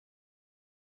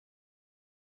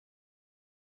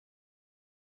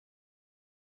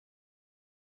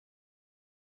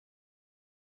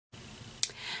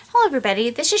Hello everybody,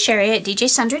 this is Cheri at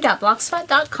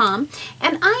djsundry.blogspot.com,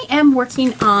 and I am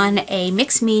working on a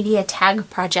mixed media tag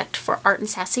project for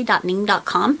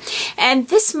artandsassy.ning.com, and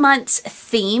this month's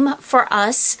theme for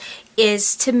us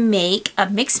is to make a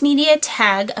mixed media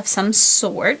tag of some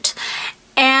sort,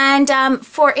 and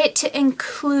for it to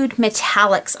include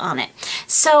metallics on it.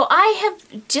 So I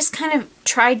have just kind of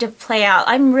tried to play out,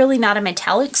 I'm really not a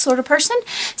metallic sort of person,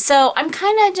 so I'm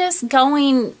kind of just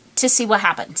going to see what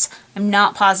happens. I'm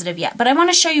not positive yet, but I want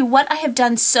to show you what I have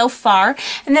done so far,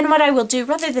 and then what I will do,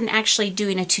 rather than actually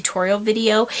doing a tutorial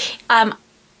video,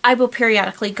 I will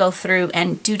periodically go through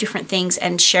and do different things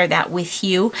and share that with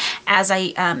you as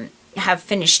I have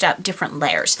finished up different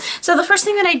layers. So the first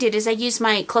thing that I did is I used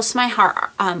my Close to My Heart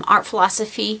Art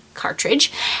Philosophy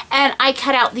cartridge, and I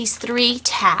cut out these 3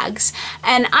 tags,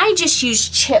 and I just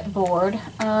used chipboard,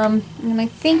 and I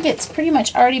think it's pretty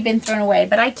much already been thrown away,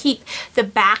 but I keep the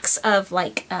backs of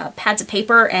like pads of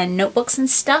paper and notebooks and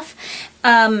stuff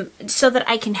so that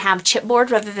I can have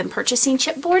chipboard rather than purchasing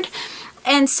chipboard.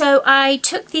 And so I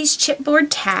took these chipboard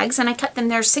tags and I cut them,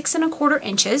 they're 6 1/4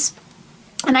 inches.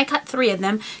 And I cut 3 of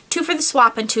them, 2 for the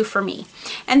swap and 2 for me.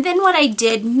 And then what I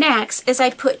did next is I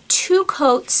put 2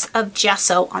 coats of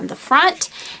gesso on the front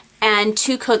and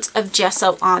 2 coats of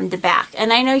gesso on the back.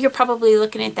 And I know you're probably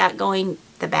looking at that going,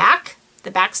 the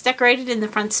back's decorated and the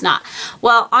front's not.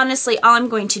 Well, honestly, all I'm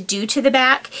going to do to the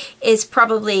back is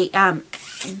probably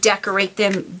decorate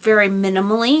them very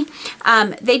minimally.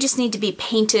 They just need to be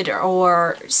painted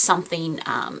or something,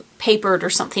 papered or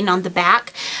something on the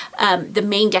back. The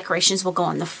main decorations will go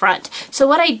on the front. So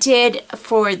what I did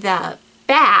for the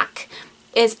back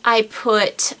is I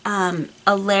put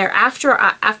a layer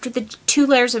after the 2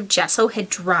 layers of gesso had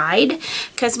dried,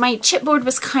 because my chipboard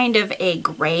was kind of a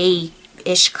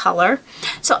gray-ish color.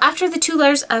 So after the 2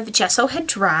 layers of gesso had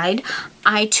dried,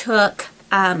 I took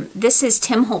this is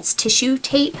Tim Holtz tissue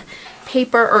tape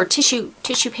paper, or tissue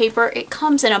paper. It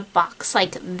comes in a box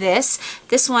like this.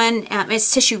 This one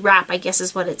is tissue wrap, I guess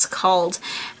is what it's called.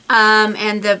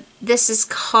 And this is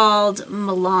called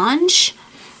Melange.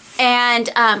 And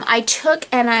I took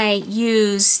and I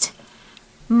used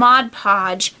Mod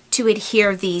Podge to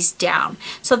adhere these down.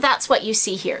 So that's what you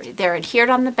see here. They're adhered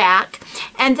on the back.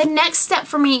 And the next step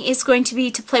for me is going to be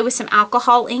to play with some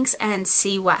alcohol inks and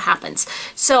see what happens.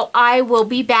 So I will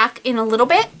be back in a little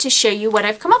bit to show you what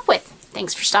I've come up with.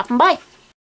 Thanks for stopping by.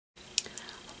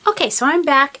 Okay, so I'm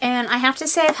back, and I have to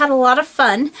say I've had a lot of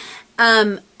fun.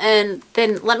 And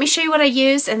then let me show you what I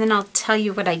used, and then I'll tell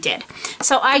you what I did.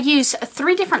 So I used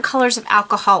 3 different colors of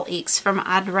alcohol inks from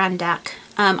Adirondack.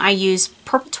 I used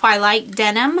Purple Twilight,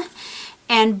 Denim,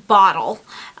 and Bottle.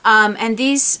 And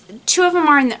these 2 of them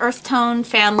are in the Earth Tone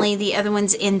family, the other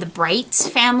one's in the Brights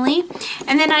family.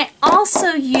 And then I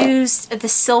also used the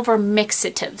Silver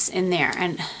Mixatives in there.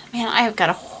 And man, I have got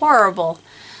a horrible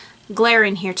glare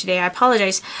in here today, I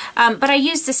apologize. But I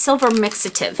used the Silver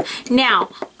Mixative. Now,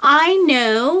 I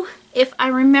know, if I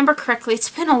remember correctly, it's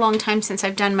been a long time since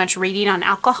I've done much reading on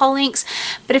alcohol inks,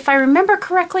 but if I remember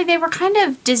correctly, they were kind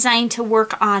of designed to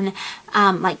work on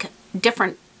like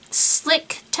different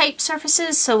slick type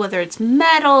surfaces, so whether it's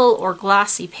metal or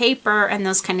glossy paper and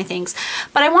those kind of things.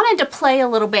 But I wanted to play a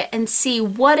little bit and see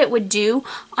what it would do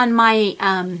on my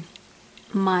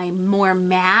my more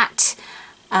matte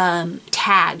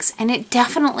tags, and it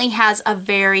definitely has a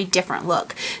very different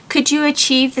look. Could you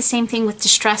achieve the same thing with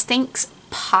distressed inks?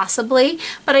 Possibly,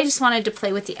 but I just wanted to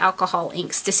play with the alcohol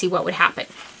inks to see what would happen.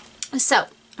 So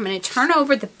I'm going to turn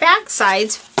over the back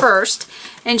sides first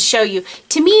and show you.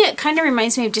 To me, it kind of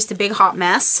reminds me of just a big hot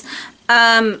mess.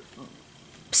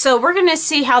 So we're going to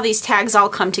see how these tags all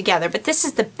come together, but this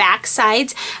is the back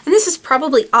sides, and this is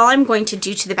probably all I'm going to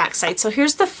do to the back side. So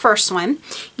here's the first one,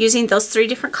 using those 3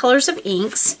 different colors of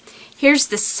inks. Here's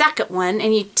the second one,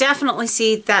 and you definitely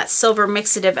see that Silver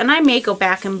Mixative, and I may go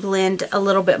back and blend a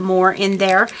little bit more in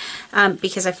there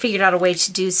because I figured out a way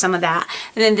to do some of that.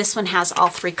 And then this one has all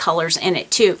 3 colors in it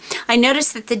too. I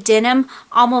noticed that the Denim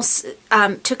almost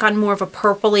took on more of a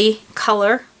purpley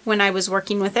color when I was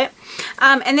working with it.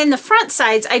 And then the front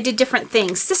sides, I did different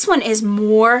things. This one is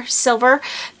more silver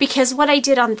because what I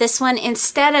did on this one,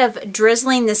 instead of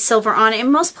drizzling the silver on it,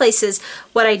 in most places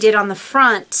what I did on the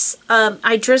fronts,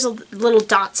 I drizzled little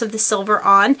dots of the silver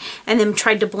on and then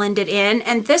tried to blend it in.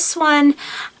 And this one,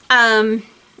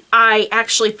 I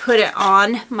actually put it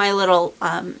on my little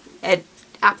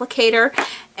applicator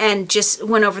and just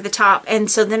went over the top. And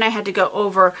so then I had to go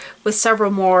over with several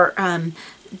more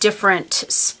different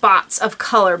spots of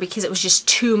color because it was just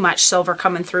too much silver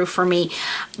coming through for me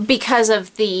because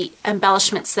of the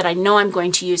embellishments that I know I'm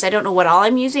going to use. I don't know what all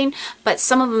I'm using, but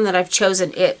some of them that I've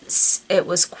chosen, it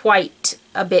was quite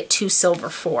a bit too silver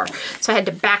for. So I had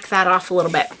to back that off a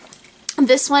little bit.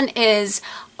 This one is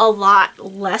a lot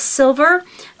less silver.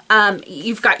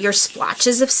 You've got your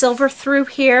splotches of silver through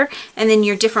here and then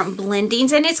your different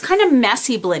blendings, and it's kind of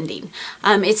messy blending.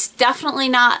 It's definitely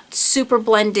not super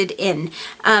blended in.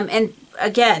 And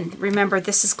again, remember,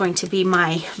 this is going to be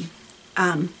my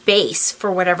base for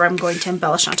whatever I'm going to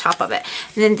embellish on top of it.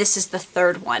 And then this is the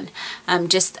third one.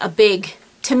 Just a big,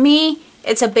 to me,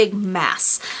 it's a big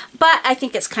mess, but I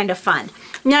think it's kind of fun.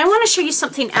 Now I want to show you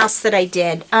something else that I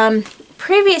did.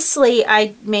 Previously,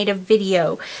 I made a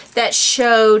video that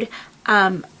showed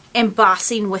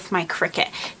embossing with my Cricut.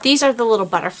 These are the little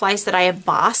butterflies that I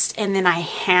embossed, and then I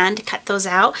hand cut those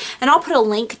out. And I'll put a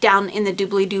link down in the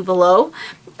doobly-doo below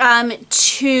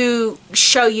to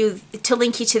show you, to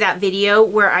link you to that video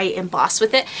where I emboss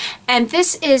with it. And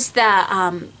this is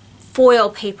the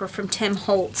foil paper from Tim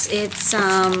Holtz. It's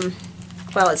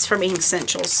well, it's from Ink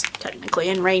Essentials, technically,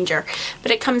 and Ranger.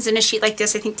 But it comes in a sheet like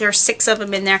this. I think there are 6 of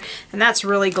them in there. And that's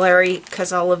really glary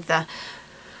because all of the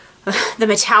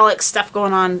metallic stuff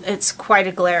going on, it's quite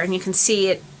a glare. And you can see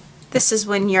it. This is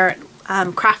when your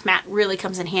craft mat really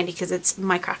comes in handy because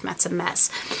my craft mat's a mess.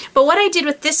 But what I did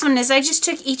with this one is I just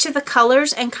took each of the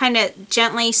colors and kind of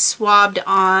gently swabbed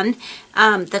on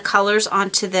the colors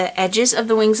onto the edges of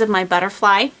the wings of my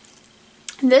butterfly.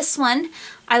 This one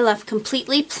I left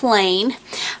completely plain,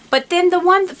 but then the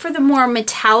one for the more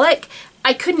metallic,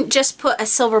 I couldn't just put a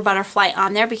silver butterfly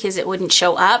on there because it wouldn't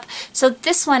show up. So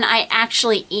this one I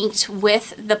actually inked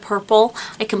with the purple.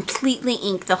 I completely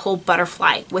inked the whole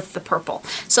butterfly with the purple.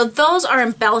 So those are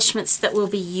embellishments that will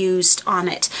be used on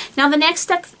it. Now the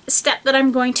next step that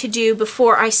I'm going to do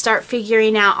before I start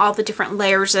figuring out all the different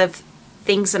layers of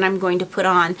things that I'm going to put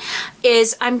on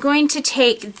is I'm going to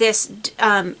take this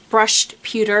brushed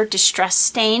pewter distress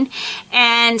stain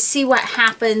and see what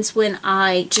happens when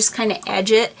I just kind of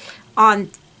edge it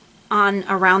on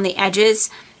around the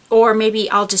edges, or maybe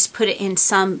I'll just put it in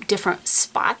some different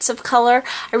spots of color.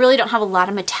 I really don't have a lot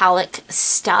of metallic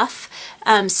stuff,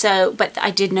 but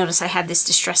I did notice I had this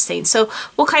distress stain. So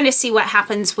we'll kind of see what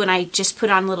happens when I just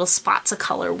put on little spots of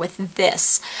color with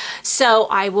this. So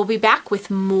I will be back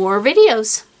with more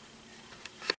videos.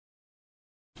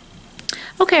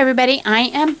 Okay everybody, I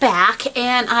am back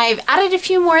and I've added a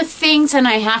few more things, and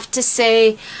I have to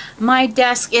say my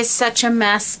desk is such a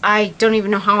mess. I don't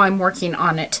even know how I'm working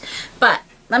on it. But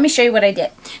let me show you what I did.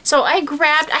 So I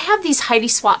have these Heidi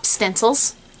Swap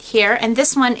stencils here, and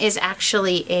this one is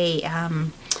actually a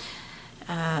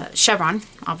chevron,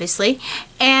 obviously.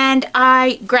 And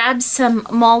I grabbed some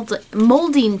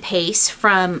molding paste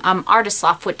from Artist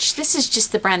Loft, which this is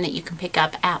just the brand that you can pick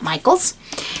up at Michael's.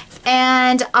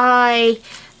 And I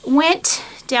went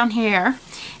down here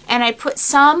and I put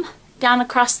some down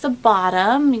across the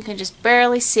bottom. You can just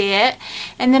barely see it.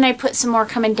 And then I put some more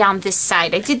coming down this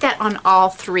side. I did that on all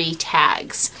 3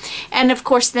 tags. And of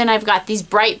course then I've got these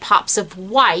bright pops of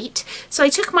white. So I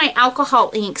took my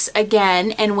alcohol inks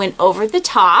again and went over the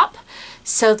top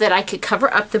so that I could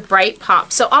cover up the bright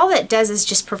pop. So all that does is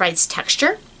just provides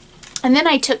texture. And then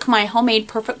I took my homemade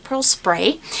Perfect Pearl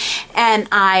spray and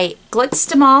I glitzed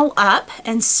them all up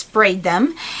and sprayed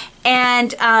them.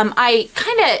 And I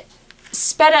kind of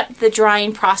sped up the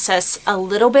drying process a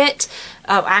little bit,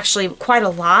 actually quite a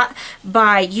lot,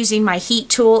 by using my heat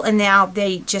tool, and now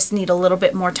they just need a little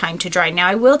bit more time to dry. Now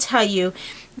I will tell you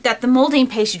that the molding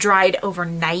paste dried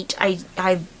overnight.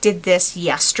 I did this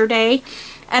yesterday.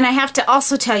 And I have to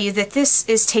also tell you that this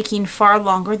is taking far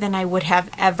longer than I would have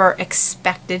ever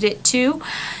expected it to.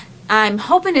 I'm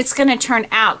hoping it's going to turn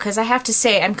out, because I have to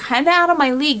say I'm kind of out of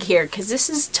my league here, because this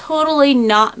is totally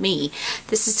not me.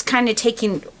 This is kind of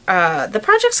taking, the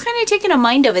project's kind of taking a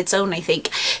mind of its own, I think.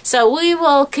 So we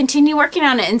will continue working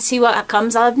on it and see what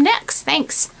comes up next.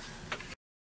 Thanks.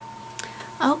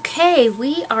 Okay,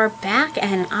 we are back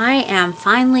and I am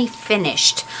finally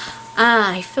finished.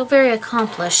 I feel very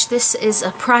accomplished. This is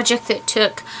a project that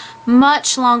took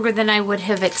much longer than I would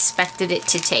have expected it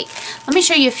to take. Let me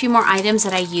show you a few more items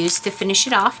that I used to finish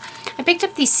it off. I picked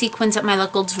up these sequins at my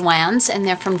local Joann's, and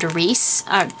they're from Darice.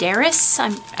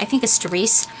 I think it's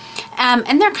Darice.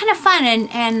 And they're kind of fun,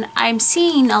 and I'm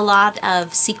seeing a lot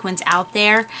of sequins out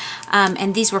there,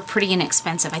 and these were pretty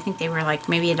inexpensive. I think they were like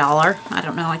maybe $1. I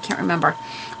don't know, I can't remember.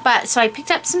 But so I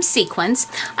picked up some sequins.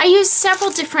 I used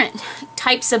several different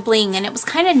types of bling, and it was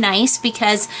kind of nice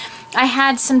because I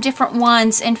had some different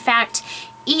ones. In fact,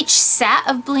 each set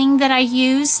of bling that I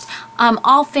used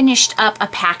all finished up a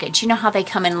package. You know how they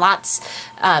come in lots,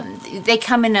 they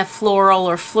come in a floral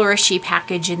or flourishy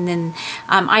package, and then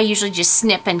I usually just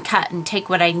snip and cut and take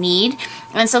what I need.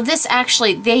 And so this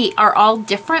actually, they are all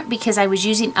different because I was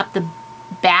using up the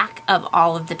back of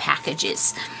all of the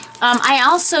packages. I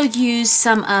also used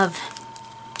some of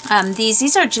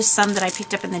these are just some that I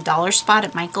picked up in the dollar spot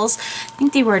at Michael's. I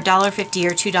think they were $1.50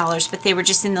 or $2, but they were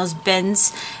just in those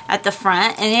bins at the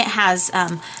front, and it has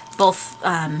both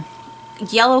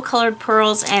yellow colored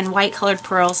pearls and white colored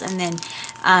pearls, and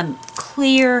then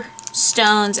clear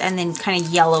stones, and then kind of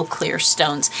yellow clear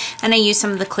stones. And I use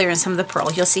some of the clear and some of the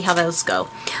pearl. You'll see how those go.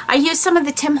 I use some of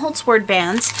the Tim Holtz word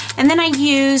bands, and then I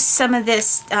use some of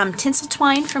this tinsel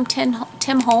twine from Tim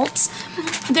Holtz.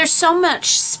 There's so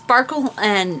much sparkle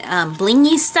and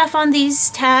blingy stuff on these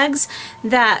tags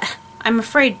that I'm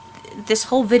afraid this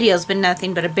whole video has been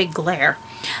nothing but a big glare.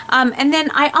 And then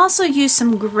I also use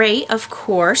some gray, of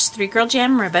course, 3 Girl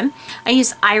Jam ribbon. I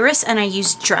use iris, and I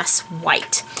use dress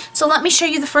white. So let me show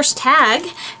you the first tag.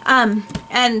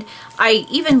 And I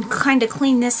even kind of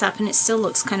cleaned this up, and it still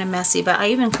looks kind of messy, but I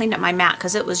even cleaned up my mat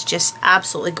because it was just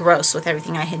absolutely gross with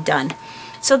everything I had done.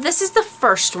 So this is the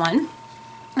first one,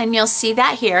 and you'll see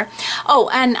that here. Oh,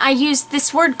 and I used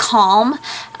this word calm,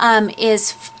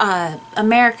 is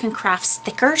American Crafts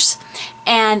Thickers,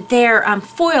 and they're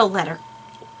foil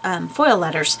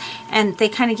letters, and they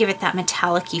kind of give it that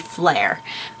metallic-y flair.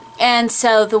 And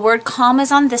so the word calm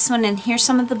is on this one, and here's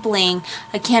some of the bling.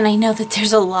 Again, I know that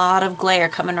there's a lot of glare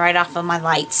coming right off of my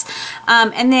lights.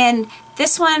 And then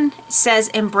this one says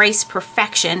embrace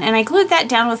perfection, and I glued that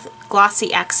down with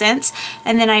glossy accents,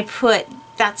 and then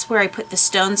that's where I put the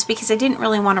stones because I didn't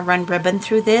really want to run ribbon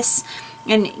through this.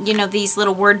 And you know, these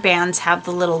little word bands have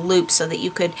the little loops so that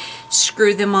you could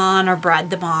screw them on or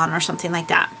brad them on or something like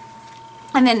that.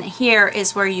 And then here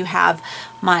is where you have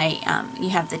my,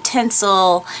 you have the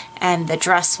tinsel and the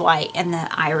dress white and the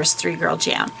iris 3 Girl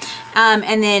Jam.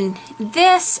 And then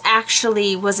this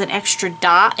actually was an extra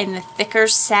dot in the thicker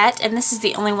set, and this is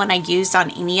the only one I used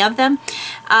on any of them.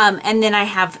 And then I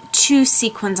have 2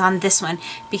 sequins on this one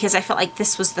because I felt like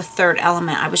this was the 3rd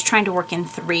element. I was trying to work in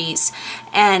 3s,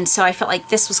 and so I felt like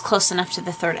this was close enough to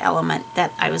the 3rd element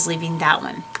that I was leaving that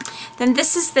one. Then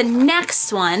this is the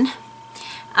next one.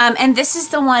 And this is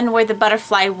the one where the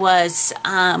butterfly was,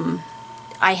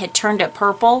 I had turned it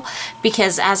purple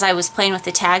because as I was playing with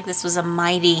the tag, this was a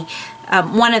mighty,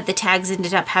 one of the tags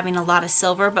ended up having a lot of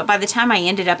silver, but by the time I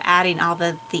ended up adding all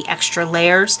the extra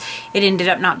layers, it ended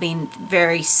up not being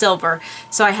very silver.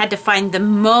 So I had to find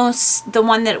the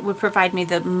one that would provide me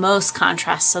the most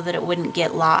contrast so that it wouldn't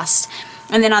get lost.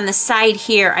 And then on the side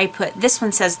here, I put, this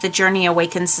one says, the journey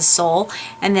awakens the soul.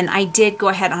 And then I did go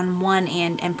ahead on one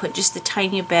end and put just a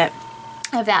tiny bit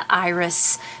of that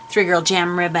iris 3 Girl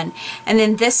Jam ribbon. And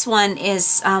then this one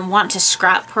is want to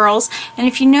scrap pearls. And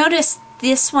if you notice,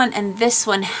 this one and this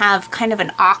one have kind of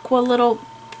an aqua little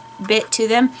bit to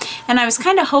them. And I was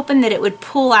kind of hoping that it would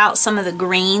pull out some of the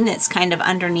green that's kind of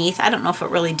underneath. I don't know if it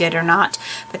really did or not,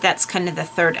 but that's kind of the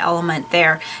 3rd element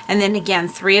there. And then again,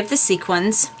 3 of the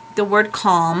sequins, the word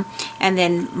calm, and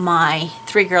then my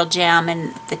 3 Girl Jam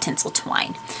and the tinsel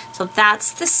twine. So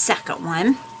that's the second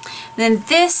one. Then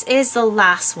this is the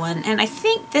last one, and I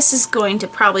think this is going to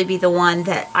probably be the one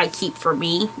that I keep for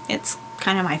me. It's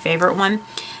kind of my favorite one.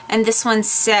 And this one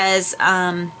says,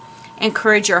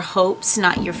 encourage your hopes,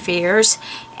 not your fears.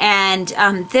 And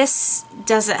this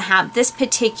doesn't have, this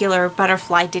particular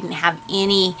butterfly didn't have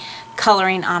any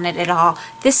coloring on it at all.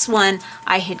 This one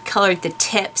I had colored the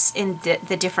tips in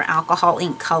the different alcohol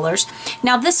ink colors.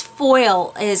 Now this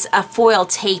foil is a foil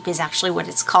tape is actually what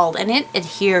it's called, and it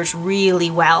adheres really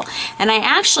well. And I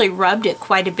actually rubbed it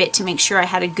quite a bit to make sure I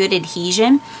had a good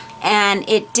adhesion, and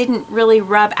it didn't really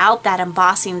rub out that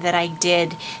embossing that I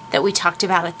did that we talked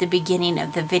about at the beginning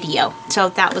of the video. So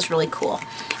that was really cool.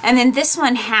 And then this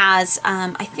one has,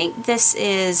 I think this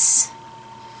is,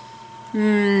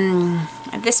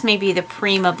 this may be the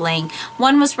Prima Bling.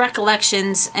 One was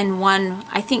Recollections, and one,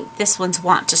 I think this one's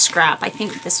Want to Scrap. I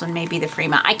think this one may be the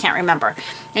Prima. I can't remember.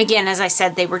 Again, as I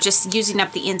said, they were just using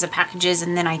up the ends of packages,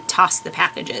 and then I tossed the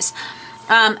packages.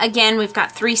 Again, we've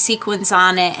got 3 sequins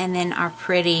on it, and then our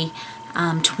pretty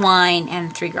twine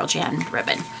and 3 Girl Jam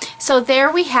ribbon. So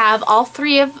there we have all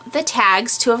 3 of the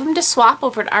tags, 2 of them to swap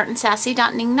over at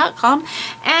artandsassy.ning.com,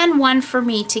 and 1 for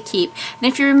me to keep.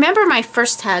 And if you remember my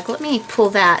first tag, let me pull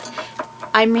that.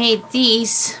 I made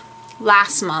these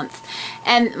last month,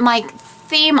 and my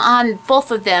theme on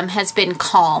both of them has been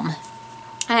calm.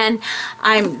 And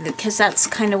because that's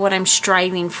kind of what I'm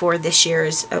striving for this year,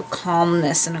 is a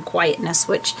calmness and a quietness,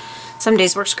 which some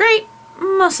days works great,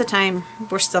 most of the time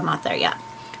we're still not there yet.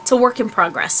 It's a work in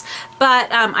progress. But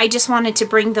I just wanted to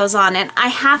bring those on. And I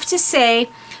have to say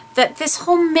that this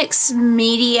whole mixed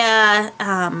media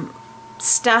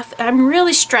stuff, I'm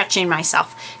really stretching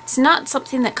myself. It's not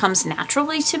something that comes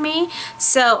naturally to me,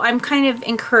 so I'm kind of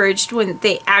encouraged when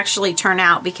they actually turn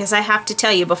out, because I have to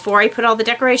tell you, before I put all the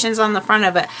decorations on the front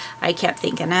of it, I kept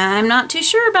thinking, I'm not too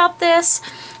sure about this.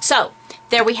 So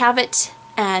there we have it,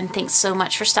 and thanks so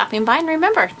much for stopping by, and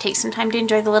remember, take some time to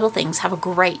enjoy the little things. Have a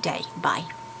great day. Bye.